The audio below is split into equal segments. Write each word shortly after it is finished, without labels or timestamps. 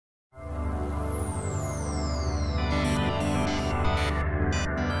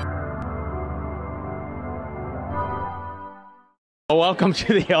Well, welcome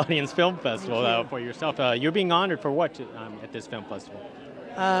to the Audience Film Festival for yourself. You're being honored for what at this film festival?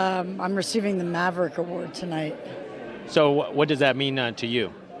 I'm receiving the Maverick Award tonight. So what does that mean to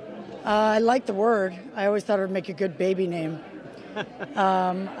you? I like the word. I always thought it would make a good baby name.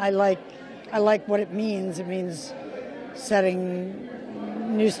 I like what it means. It means setting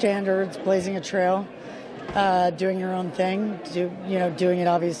new standards, blazing a trail, doing your own thing. Doing it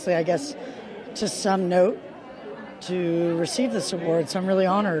obviously, I guess, to some note to receive this award. So I'm really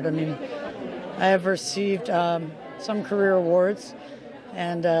honored. I mean, I have received some career awards,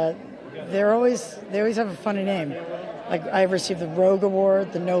 and they always have a funny name. Like I received the Rogue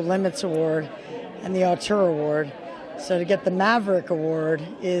Award, the No Limits Award, and the Auteur Award. So to get the Maverick Award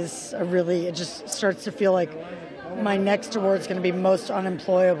it just starts to feel like my next award is going to be most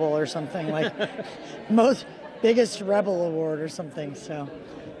unemployable or something, like most biggest rebel award or something. So,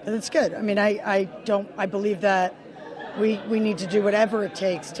 but it's good. I mean, I believe that we need to do whatever it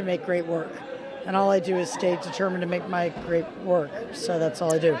takes to make great work. And all I do is stay determined to make my great work. So that's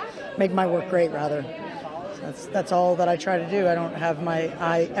all I do. Make my work great, rather. So that's all that I try to do. I don't have my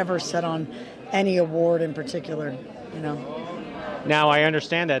eye ever set on any award in particular, Now, I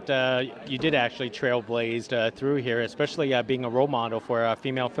understand that you did actually trailblaze through here, especially being a role model for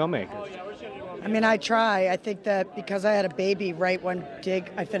female filmmakers. I mean, I try. I think that because I had a baby right when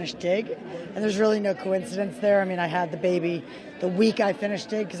I finished Dig, and there's really no coincidence there. I mean, I had the baby the week I finished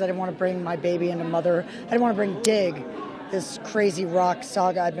Dig because I didn't want to bring my baby into mother. I didn't want to bring Dig, this crazy rock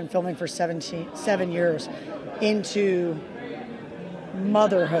saga I've been filming for 7 years, into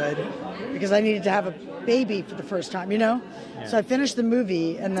motherhood because I needed to have a baby for the first time, Yeah. So I finished the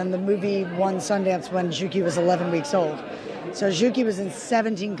movie, and then the movie won Sundance when Juki was 11 weeks old. So Juki was in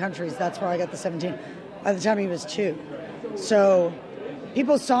 17 countries. That's where I got the 17. By the time he was 2. So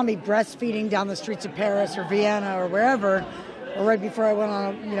people saw me breastfeeding down the streets of Paris or Vienna or wherever, or right before I went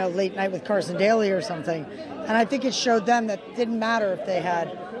on a late night with Carson Daly or something. And I think it showed them that it didn't matter if they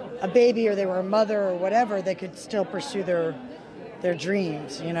had a baby or they were a mother or whatever, they could still pursue their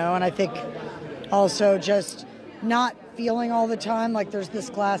dreams, And I think also just not feeling all the time like there's this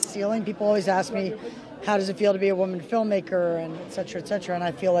glass ceiling. People always ask me, how does it feel to be a woman filmmaker, and et cetera, et cetera. And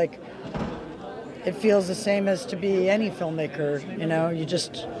I feel like it feels the same as to be any filmmaker.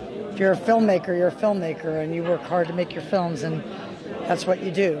 If you're a filmmaker, you're a filmmaker, and you work hard to make your films, and that's what you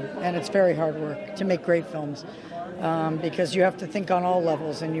do. And it's very hard work to make great films because you have to think on all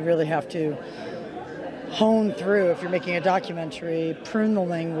levels, and you really have to hone through, if you're making a documentary, prune the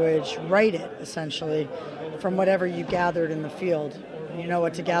language, write it, essentially, from whatever you gathered in the field. You know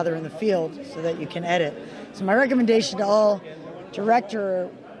what to gather in the field so that you can edit. So my recommendation to all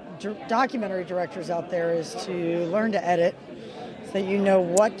documentary directors out there is to learn to edit so that you know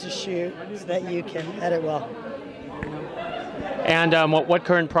what to shoot so that you can edit well. And what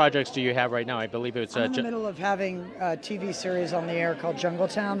current projects do you have right now? I believe it's... I'm in the middle of having a TV series on the air called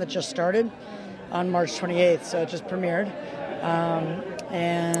Jungletown that just started on March 28th, so it just premiered.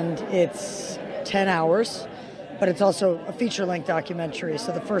 And it's 10 hours. But it's also a feature-length documentary.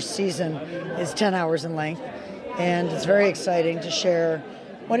 So the first season is 10 hours in length. And it's very exciting to share.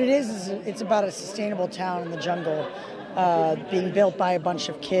 What it is it's about a sustainable town in the jungle being built by a bunch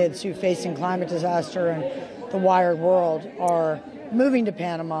of kids who, facing climate disaster and the wired world, are moving to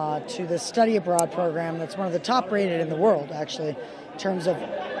Panama to the study abroad program that's one of the top-rated in the world, actually, in terms of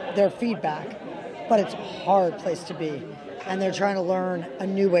their feedback. But it's a hard place to be. And they're trying to learn a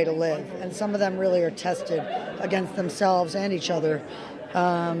new way to live. And some of them really are tested against themselves and each other.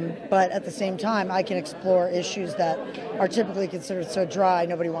 But at the same time, I can explore issues that are typically considered so dry,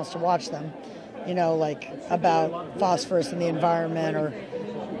 nobody wants to watch them. Like about phosphorus in the environment or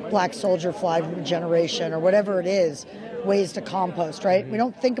black soldier fly regeneration or whatever it is, ways to compost, right? We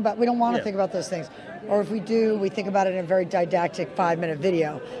don't want to think about those things. Or if we do, we think about it in a very didactic 5-minute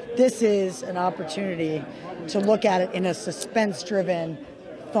video. This is an opportunity to look at it in a suspense-driven,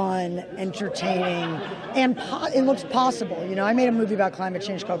 fun, entertaining, and it looks possible. I made a movie about climate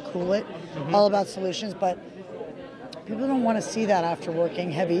change called Cool It, all about solutions, but people don't want to see that after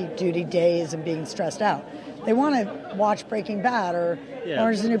working heavy-duty days and being stressed out. They want to watch Breaking Bad or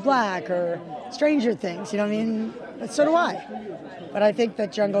Orange is the New Black or Stranger Things, But so do I. But I think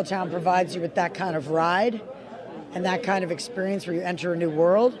that Jungletown provides you with that kind of ride and that kind of experience where you enter a new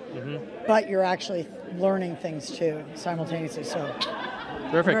world, but you're actually learning things too simultaneously. So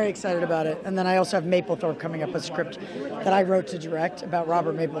Perfect. I'm very excited about it. And then I also have Mapplethorpe coming up, a script that I wrote to direct about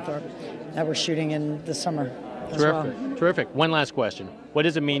Robert Mapplethorpe that we're shooting in the summer. Terrific. One last question. What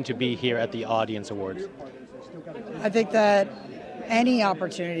does it mean to be here at the Audience Awards? I think that any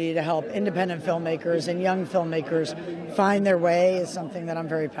opportunity to help independent filmmakers and young filmmakers find their way is something that I'm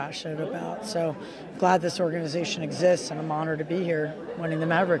very passionate about. So glad this organization exists, and I'm honored to be here winning the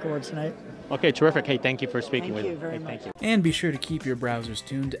Maverick Award tonight. Okay, terrific. Hey, thank you for speaking with me. Thank you very much. Thank you. And be sure to keep your browsers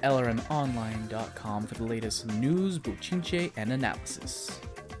tuned to lrmonline.com for the latest news, bochinche, and analysis.